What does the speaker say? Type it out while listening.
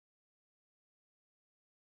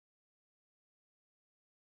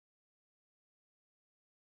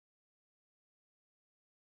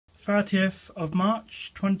30th of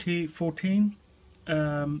March 2014.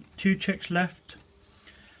 2 chicks left.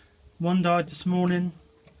 One died this morning.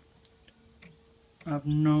 I have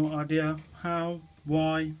no idea how,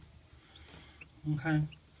 why. Okay.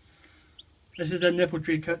 This is a nipple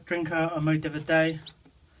drinker I made the other day.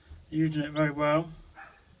 Using it very well.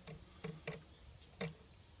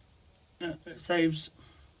 It saves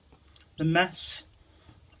the mess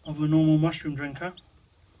of a normal mushroom drinker.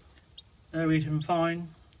 They're eating fine.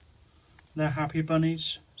 They're happy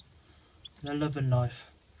bunnies. They're loving life.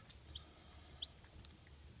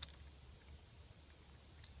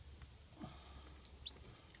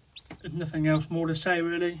 There's nothing else more to say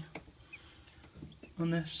really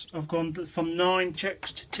on this. I've gone from 9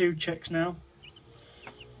 chicks to 2 chicks now.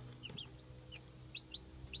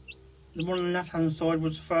 The one on the left hand side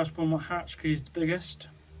was the first one that hatched because he's the biggest.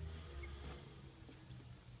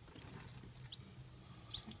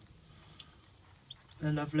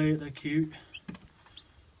 They're lovely, they're cute.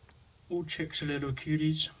 All chicks are little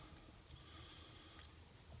cuties.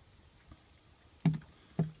 I'm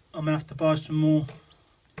going to have to buy some more.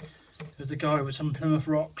 There's a guy with some Plymouth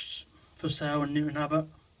Rocks for sale in Newton Abbot.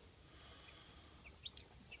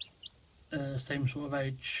 Same sort of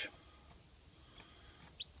age.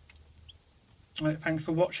 Right, thanks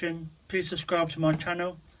for watching. Please subscribe to my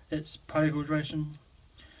channel. It's Pygos Racing.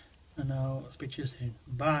 And I'll speak to you soon.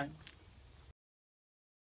 Bye.